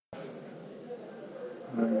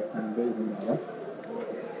It's an amazing life.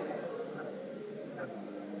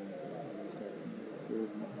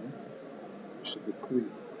 Should be clear.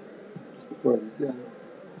 Just before we begin,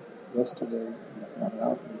 yesterday, in the final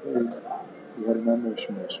out in the base, we had a member of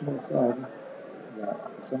Shmuel. Shmuel said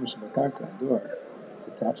that the Semish Bakarka door is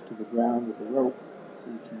attached to the ground with a rope, so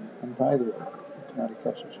you can untie the rope. It's not a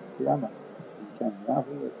kasher shemkiyama. You can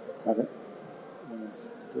unravel it or cut it. When it's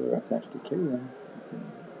a door attached to Kalim, you can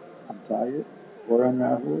untie it, or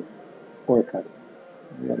unravel it, or cut it.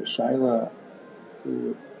 We had a Shaila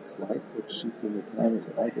who it's like, which she told me tonight was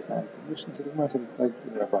like a time condition, so the Gemara said it's like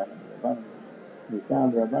the Rabbanim. We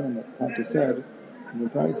found the Rabbanim that Tanta said in the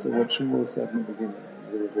price of what Shmuel said in the beginning.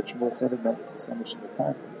 In other words, what Shmuel said about the Chasamish of the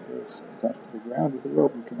Karka, the doors attached to the ground with a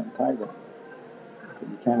rope, you can untie them, but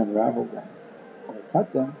you can't unravel them or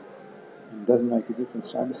cut them, and it doesn't make a difference.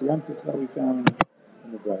 Shabbos Yom Tov, that we found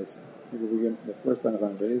in the Beitzah. Maybe we begin from the first line of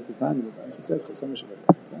Andreas, the time of the Beitzah says Chasamish of the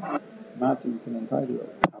Karka. Matu, you can untie the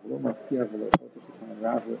rope. If you can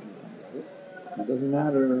unravel it and you can cut it. And it doesn't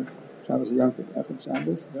matter Shabbos Yom Tov, Echad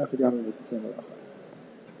Shabbos, Echad Yom Tov with the same halacha.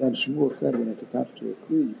 Then Shmuel said when it's attached to a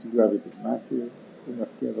kli, you can do everything. Matu, you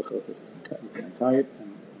can untie it and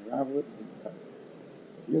unravel it and cut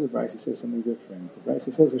it. Here the Beitzah says something different. The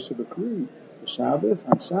Beitzah says there should be a kli. The Shabbos,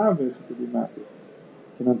 on Shabbos it could be matu. You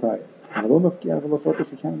can untie it. And if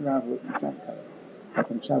you can't unravel it, you can't cut it.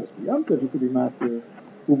 That's on Shabbos. But Yom Tov, you could be matu.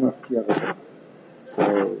 So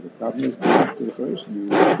the problem is to the Reish. You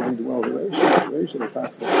explained well the Reish that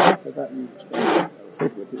talks about that. That you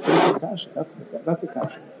explained the Sefer Kasha. That's a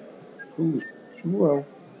Kasha. Who's Shmuel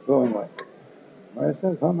going like? Mara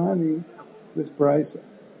says, Hamani, this Beitzah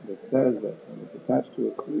that says that when it's attached to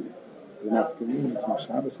a kli, it's an afternoon between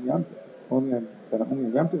Shabbos and Yom Tov. Only on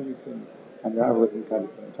Yom Tov you can unravel it and cut it.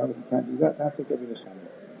 But on Shabbos you can't do that. That's like Rabbi Nechemia.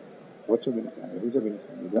 What's Rabbi Nechemia? Who's Rabbi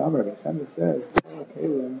Nechemia? The Amar Rabbi Nechemia says,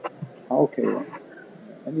 all Kalim,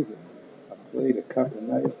 anything, a plate, a cup, a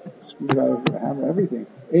knife, a screwdriver, a hammer, everything.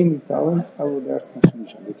 Any talent, they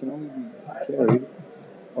can only be carried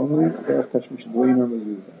only derech tashmishan, the way you normally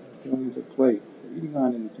use them. You can only use a plate for eating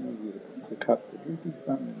on, and you can only use a cup for drinking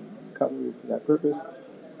from, and cutlery for that purpose.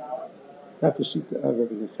 That's a shita of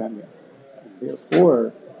Rabbi Nechemia. And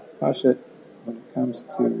therefore, Pashat, when it comes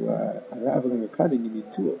to unraveling or cutting, you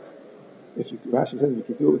need tools. Rashi says if you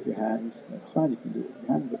can do it with your hands, that's fine, you can do it with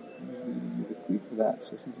your hand, but usually you use a kli for that.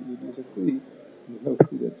 So since you need to use a kli, there's no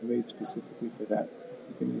kli that's made specifically for that.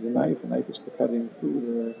 You can use a knife is for cutting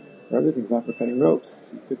food or other things, not for cutting ropes.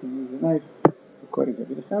 So you couldn't use a knife, so according to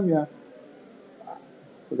Rabbi Nechemia.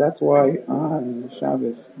 So that's why on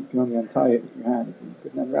Shabbos you can only untie it with your hands, but you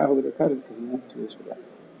couldn't unravel it or cut it because you need tools for that.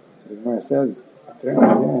 So the Gemara says, apparently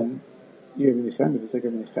then, Rabbi Nechemia, if it's like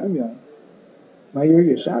Rabbi Nechemia,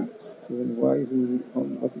 Ma'ir Shabbos. So then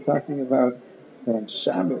what's he talking about? That on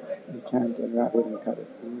Shabbos you can't unravel it and cut it.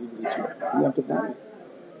 You use it to Yom Tov now.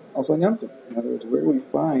 Also on Yom Tov. In other words, where do we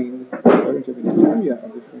find, according to Rabbi Nechemia, a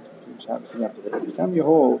difference between Shabbos and Yom Tov? Rabbi Nechemia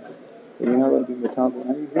holds that you're not allowed to be metal on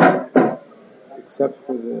anything except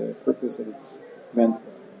for the purpose that it's meant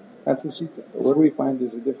for. That's the shita. But where do we find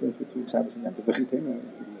there's a difference between Shabbos and Yom Tov? If you're going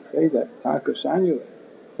to say that Taka Shanyule,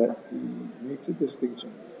 that he makes a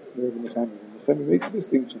distinction, Rabbi Nechemia makes a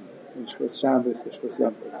distinction in Shvus Shabbos and Shvus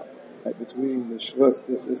Yom Tov, right, between the Shvus,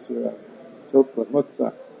 this Isser of Tilpah,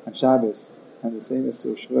 Muktzah, and Shabbos, and the same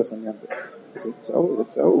Isser of Shvus and Yom Tov. Is it so?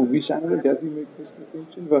 We Shannon, does he make this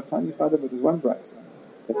distinction? But there's one Beitzah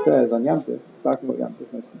that says on Yom Tov, it's talking about Yom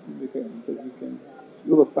Tov, it says you can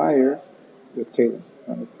fuel a fire with Kalim. You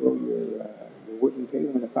want to throw your wooden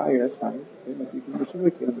Kalim in a fire, that's fine. You can use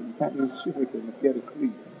Shiva Kalim, but you can't use Shiva Kalim if you had a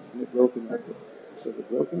kli and it broke in Yom Tov. So the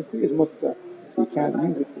broken kli is Muktzah, so you can't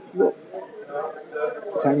use it for fuel.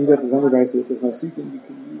 You can't use it. There's another guy that says Masikin you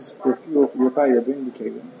can use for fuel for your fire, bring the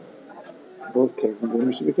Kalim. Both Kalim, bring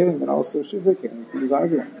the Shiva Kalim, and also Shiva Kalim. You can use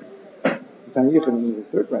either one. You can use the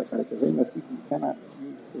third Beitzah, it says, Masikin you cannot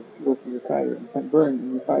use for fuel for your fire. You can't burn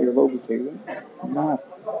in your fire Lobi Kalim, not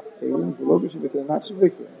Kalim, Lobi Shiva Kalim, not Shiva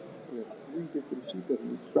Kalim. So we have three different shitas in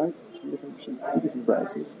each, right? Two different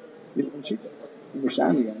Beitzahs, three different shitas. And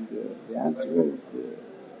the answer is the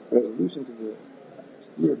resolution to the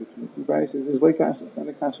steer between the two Beitzahs is like Kasha. It's not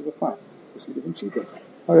a Kasha of the fine. There's two different shitas.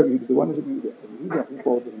 However, the one is a Yehuda. The Yehuda who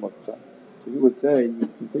calls it a Muktzah. So he would say you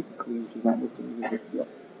can take a kli which is not Muktzah, use it for fuel.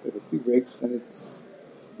 If a kli breaks, then it's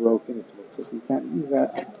broken, it's Muktzah. So you can't use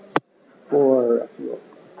that for a fuel.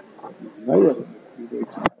 No other kli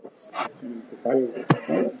breaks and it's the fire breaks.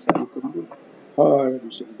 No, so you couldn't do it.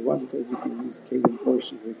 The one that says you can use Kalim or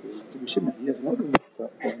Shiva Kalim. So he has another Muktzah,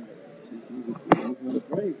 so you can use it for anything when it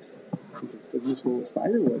breaks. since it's still useful as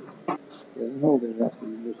firewood, it doesn't hold that it has to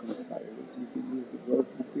be used as firewood, so you can use the rope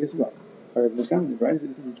as well. Or if the right? So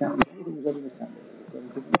you can't use anything as other than according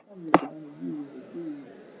to the you can only use a kli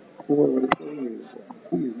for what it's designated for.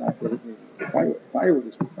 The kli is not designated for firewood. Firewood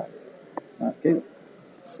is for firewood, not kelim.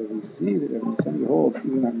 So we see that every time you hold,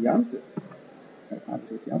 even on Yamtiv,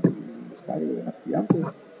 obviously it's Yamtiv, you're using this firewood, it has to be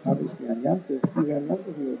Yamtiv. Obviously on Yamtiv, even on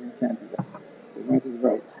Yamtiv, you can't do that. So the answer is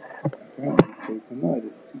right. Apparently, to Tanah,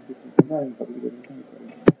 there's two different Tanah in Chabad Doesn't come according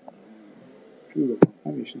to true, but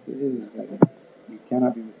the Mishnah is that you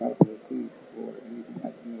cannot be metal for a kli for anything. I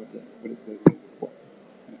don't know what it says here before.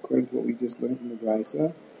 And according to what we just learned from the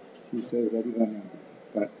Beitzah, he says that even on Yamtiv.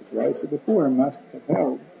 But the Beitzah before must have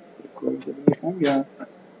held that according to the Nechemia,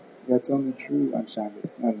 that's only true on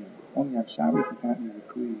Shabbos, not on Yom Tov. Only on Shabbos you can't use a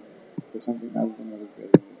kli for something other than what it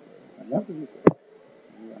says. On Yom Tov you could. So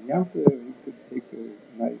on Yom Tov you could take a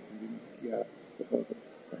knife and be mefkia the photo,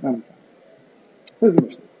 but not on Shabbos. Says the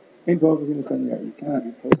Mishnah. Ain't focus in the sun there. You cannot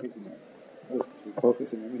be focused in there. Because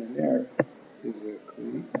focus in there is a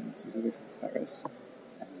kli, and it's usually from Paris,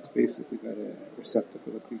 and it's basically got a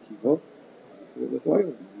receptacle, a kli kivol, and you fill it with oil,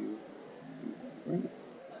 and you burn it.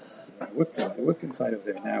 A wick inside of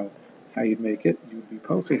there. Now, how you'd make it? You would be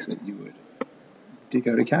poches it. You would dig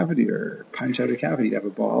out a cavity or punch out a cavity. You have a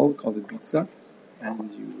ball called a Beitzah,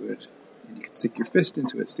 and you could stick your fist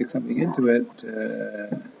into it, stick something into it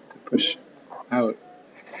to push out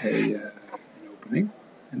an opening,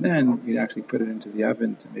 and then you'd actually put it into the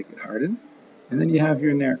oven to make it harden, and then you have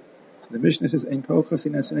your nair. So the Mishnah says, "Ein poches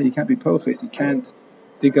in asana." You can't be poches. You can't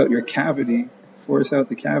dig out your cavity, force out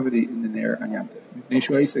the cavity in the nair on Yom Tov.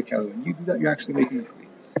 When you do that, you're actually making a kli.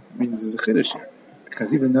 It means there's a chiddush here,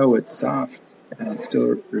 because even though it's soft and it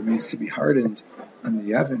still remains to be hardened in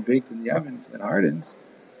the oven, baked in the oven, that hardens,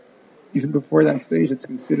 even before that stage, it's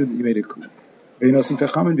considered that you made a kli. You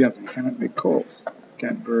cannot make coals. You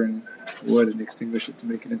can't burn wood and extinguish it to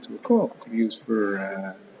make it into a coal to be used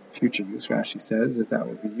for future use. Rashi says that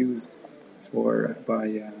will be used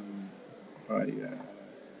by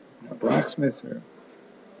a blacksmith or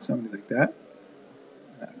somebody like that,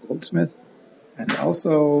 a goldsmith, and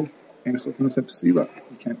also in chutnus psila,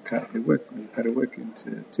 you can't cut a wick. When you cut a wick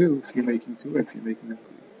into two, so you're making two wicks, you're making a kli.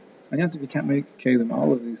 So you can't make kelim.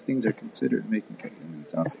 All of these things are considered making kelim, and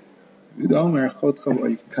it's awesome. Or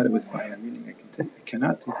you can cut it with fire, meaning I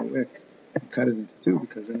cannot take a wick and cut it into two,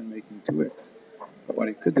 because then I'm making two wicks. But what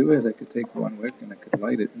I could do is I could take one wick and I could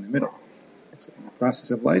light it in the middle. So in the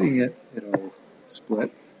process of lighting it, it'll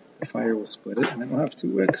split. The fire will split it, and then we'll have two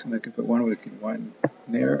wicks, and I can put one wick in one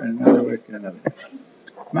nair and another wick in another.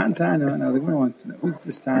 Mantana, now the Gemara wants to know, who's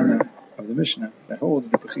this Tana of the Mishnah that holds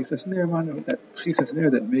the pechisas nair, that pechisas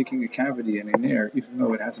nair, that making a cavity in a nair, even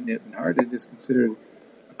though it hasn't yet been hardened, is considered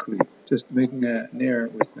a kli. Just making a nair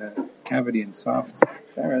with a cavity in soft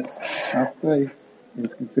ferrous, soft clay,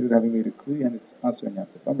 is considered having made a kli, and it's also in Yom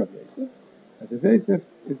Tov. Rabbi Yosef. So the Yosef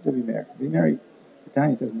is Rabbi Meir. Rabbi Meir, the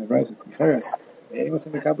Tanya says in the Beitzah, kli cheres. When's the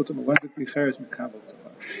kli cheres mekabel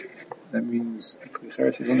tumah? That means a kli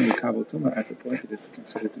cheres is only mekabel tumah at the point that it's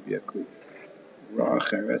considered to be a kli. Raw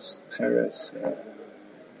cheres,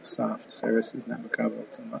 soft cheres is not mekabel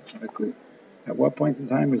tumah. It's not a kli. At what point in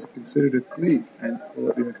time is it considered a kli, and will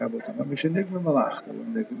it be mekabel tumah? When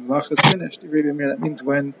the malach is finished, that means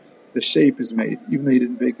when the shape is made, even though you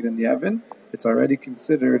didn't bake it in the oven, it's already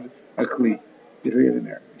considered a kli.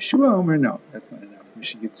 Yeshua Omer, no, that's not enough.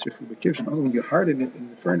 Only when you harden it in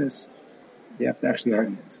the furnace, you have to actually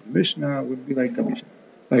harden it. So the Mishnah would be like Rabbi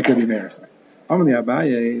Meir.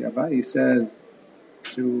 Abaye says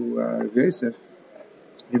to Rav Yosef,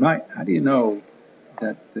 how do you know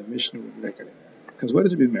that the Mishnah would be like Rabbi Meir? Because what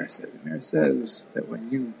does Rabbi Meir say? Rabbi Meir says that when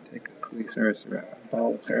you take a kli cheres, or a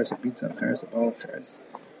ball of cheres, a Beitzah of cheres, a ball of cheres,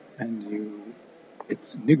 and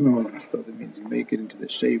it's nigma malachto, that means you make it into the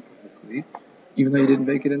shape of the kli, even though you didn't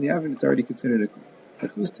bake it in the oven, it's already considered a kli.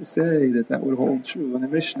 But who's to say that would hold true in the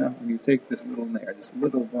Mishnah when you take this little nair, this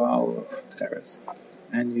little ball of cheres,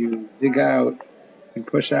 and you dig out and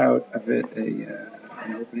push out of it an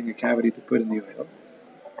opening, a cavity to put in the oil?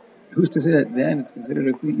 Who's to say that then it's considered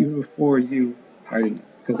a kli even before you harden it?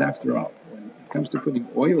 Because after all, when it comes to putting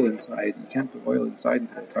oil inside, you can't put oil inside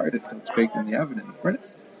until it's hardened, until it's baked in the oven, in the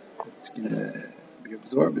furnace. It's going to be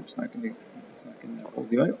absorbed. It's not going to hold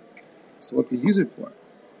the oil. So what do you use it for?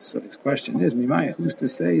 So his question is, Mimaya, who's to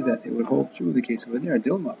say that it would hold true in the case of the Ner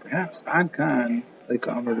Dilma? Perhaps Adkan, like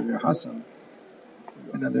Amr Rabbi Hassan.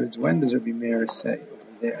 In other words, when does Rabbi Meir say over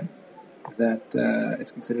there that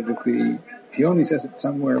it's considered a kli? He only says it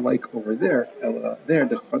somewhere like over there. There,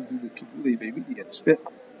 the chadzi the kibuli baby, it's fit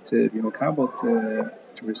to be makabel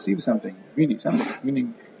to receive something, meaning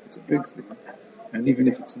It's a big thing. And even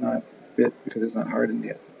if it's not fit because it's not hardened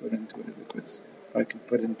yet to put into it liquids, I can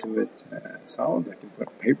put into it solids. I can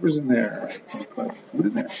put papers in there. I can put food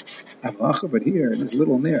in there. But here, this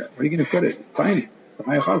little in there. Where are you going to put it? It's tiny. The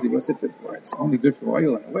Hayachazi, what's it fit for? It's only good for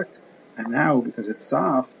oil and a wick. And now, because it's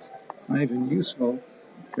soft, it's not even useful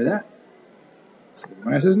for that. So the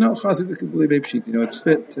Gemara says, no, it's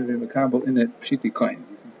fit to be makabel in it pshiti coins.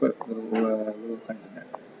 You can put little coins in there.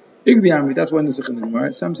 That's one nusach in the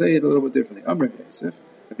Gemara. Some say it a little bit differently. Rav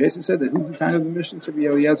Yosef said that who's the time of the mission? It's Rabbi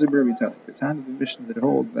Eliezer bar Beitzah. The time of the mission that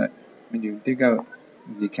holds that when you dig out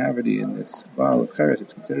the cavity in this ball of cheres,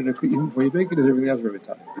 it's considered a kli even before you bake it. Is Rabbi Eliezer bar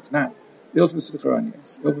Beitzah. It's not. Ilfus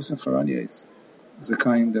and charanias is a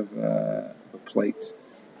kind of a plate.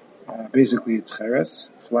 Basically, it's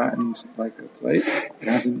cheres, flattened like a plate.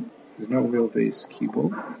 There's no real base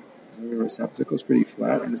kibble. There's no real receptacle. It's pretty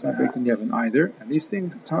flat, and it's not baked in the oven either. And these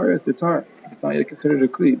things, tar is the tar. It's not yet considered a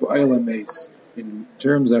kli. But oil and mace, in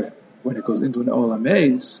terms of when it goes into an oil and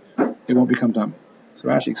mace, it won't become tummy. So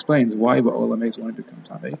Rashi explains why oil and mace won't become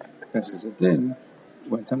tummy. Because it's a din.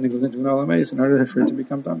 When something goes into an oil and mace, in order for it to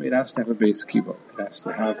become tummy, it has to have a base kibble. It has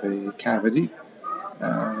to have a cavity.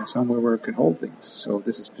 Somewhere where it can hold things. So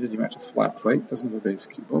this is pretty much a flat plate. It doesn't have a base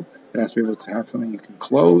kibble. It has to be able to have something you can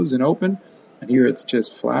close and open. And here it's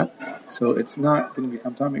just flat. So it's not going to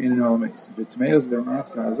become tummy in an oil mace. If it's tomatoes, they're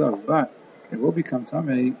masa azav. But it will become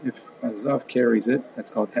tummy if azav carries it. That's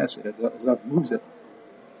called hesed. Azav moves it.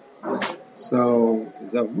 So if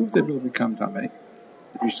azav moves it, it will become tummy.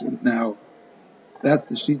 Now, that's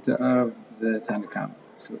the shita of the Tanakama.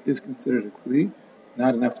 So it is considered a kli.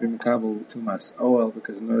 Not enough to be makabel tumas oil,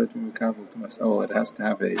 because in order to be makabel tumas oil, it has to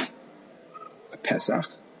have a pesach,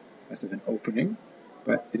 it has to have an opening,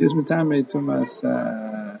 but it is mitame tumas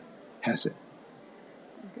hesed.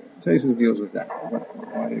 Taisus deals with that.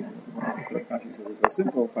 Why Rashi says it's so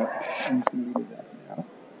simple, but I'm just going to leave it that now.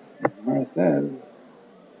 The Gemara says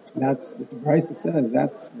that's the Beitzah says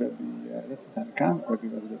that's the Tanakam. Rabbi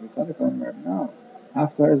Beitzah no.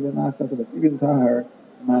 After is the Masa says even tahar.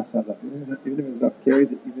 Even if Zav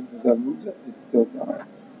carries it, even if Zav moves it, it's still tahar.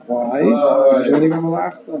 Why?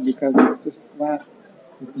 Because it's just flat.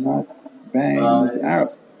 It's not banged out.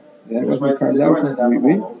 It wasn't carved out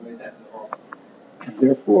completely. And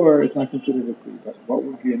therefore, it's not considered a kli. But what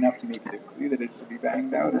would be enough to make it a kli? That it should be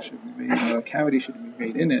banged out, it should be made, a cavity should be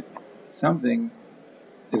made in it. Something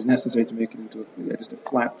is necessary to make it into a kli. Just a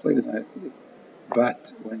flat plate is not a kli.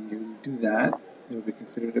 But when you do that, it will be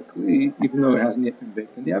considered a kli, even though it hasn't yet been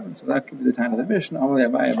baked in the oven. So that could be the time of the mission.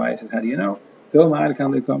 Abai says, how do you know?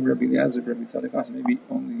 Maybe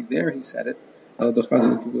only there he said it.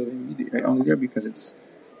 Only there because it's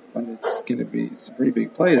a pretty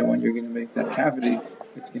big plate, and when you're going to make that cavity,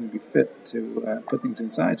 it's going to be fit to put things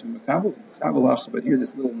inside, to makabel things. But here,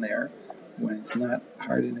 this little nair, when it's not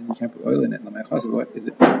hardened and you can't put oil in it, what is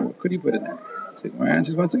it for? What could you put in there? So my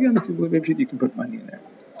answer is once again, the people of you can put money in there.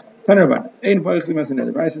 The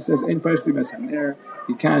Beitzah says,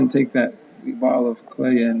 you can take that ball of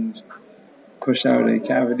clay and push out a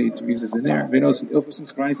cavity to use as an air. And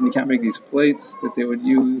you can't make these plates that they would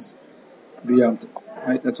use beyond.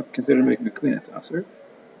 Right? That's considered making a clean. It's aser.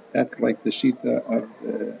 That's like the shita of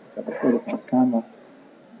the Tanakama.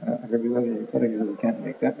 Rabbi Eliezer says you can't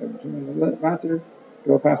make that. Matter,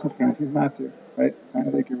 go fast and clean. He's matter, right? Kind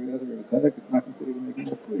of like Rabbi Eliezer, it's not considered making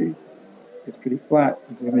a clean. It's pretty flat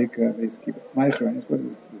until you make a base kibble. My charanias, what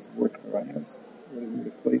is this word charanias? What is the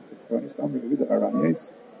plates of charanias? I'm going to do the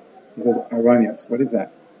aranias. He says aranias. What is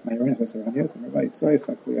that? My aranias, what's aranias? I'm right. Tzoy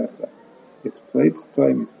chakliasa. It's plates.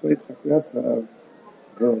 Tzoy means plates. Chakliasa of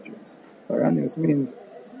villagers. So aranias means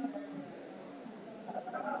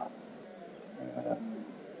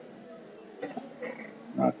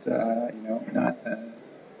not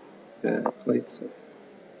the plates of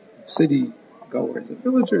city goers, the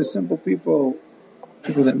villagers, simple people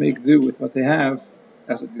that make do with what they have.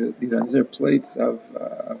 That's what these are plates of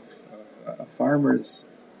farmers,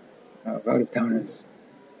 of out-of-towners.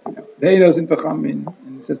 They knows in Vachamin,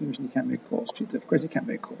 and it says in the mission you can't make coals. Pizza, of course you can't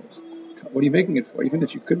make coals. What are you making it for? Even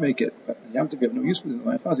if you could make it, but you have to have no use for it.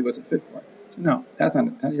 What's it fit for? No, that's not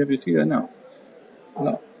it. No.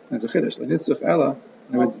 That's a chiddush. In other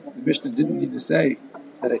words, the Mishnah didn't need to say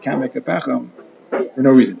that I can't make a pacham for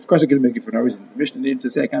no reason. Of course I couldn't make it for no reason. The Mishnah needed to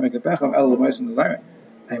say I can't make a pecham el l'mais and l'layron.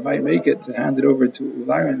 I might make it to hand it over to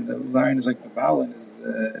Ularon. The Ularon is like the Balin, is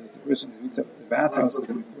the person who heats up the bathhouse.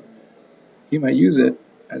 He might use it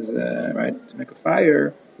as to make a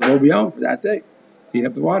fire l'obiyom for that day, to heat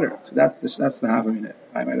up the water. So that's the havamina.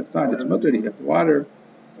 I might have thought it's mutter to heat up the water,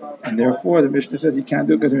 and therefore the Mishnah says you can't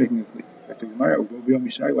do it because you're making a kli. Back to Gemara, l'obiyom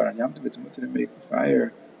mishay waran yamtiv. It's mutter to make a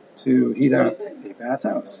fire to heat up a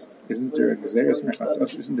bathhouse? Isn't there a Gezeres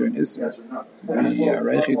Mechatzos? Isn't there an Isser to be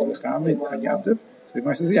Reichit V'Chamin on Yom Tov? So the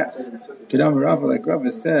Gemara says yes. Kedam Rava, like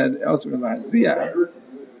Rava said elsewhere in Lahaziyah,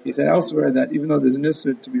 he said elsewhere that even though there's an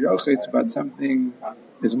Isser to be Reichit, but something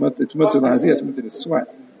is mutter Lahaziyah, it's mutter to sweat,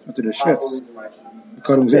 it's mutter to schwitz.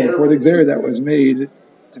 Before the Gezer that was made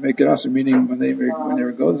to make it also, meaning when they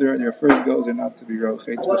were goes there, their first goes are not to be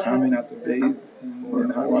Reichit V'Chamin, not to bathe in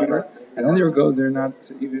hot water. And then there goes there not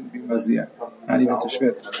to even be mazia, not even to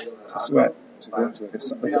schwitz, to sweat, to go into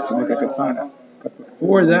to make like a sauna. But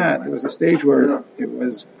before that, there was a stage where it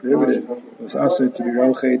was prohibited. It was also to be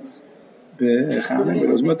rochets bechamin, but it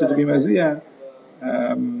was mutter to be mazia,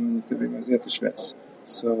 to schwitz.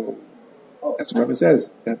 So that's what Rabbi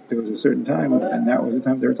says, that there was a certain time, and that was the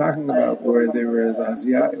time they were talking about, where they were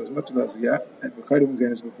lazia, it was mutter lazia, and before the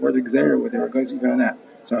gzera, where they were guys even on that.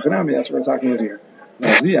 So achanami, that's what we're talking about here.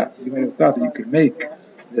 Lazia, you might have thought that you could make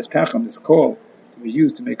this pacham, this coal, to be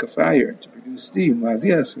used to make a fire, to produce steam.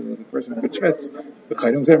 Lazia, so the person could schwitz. But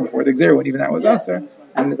before the gzer, when even that was aser,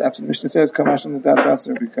 and that's what the Mishnah says, Kamashon, that's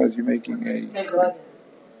aser because you're making a.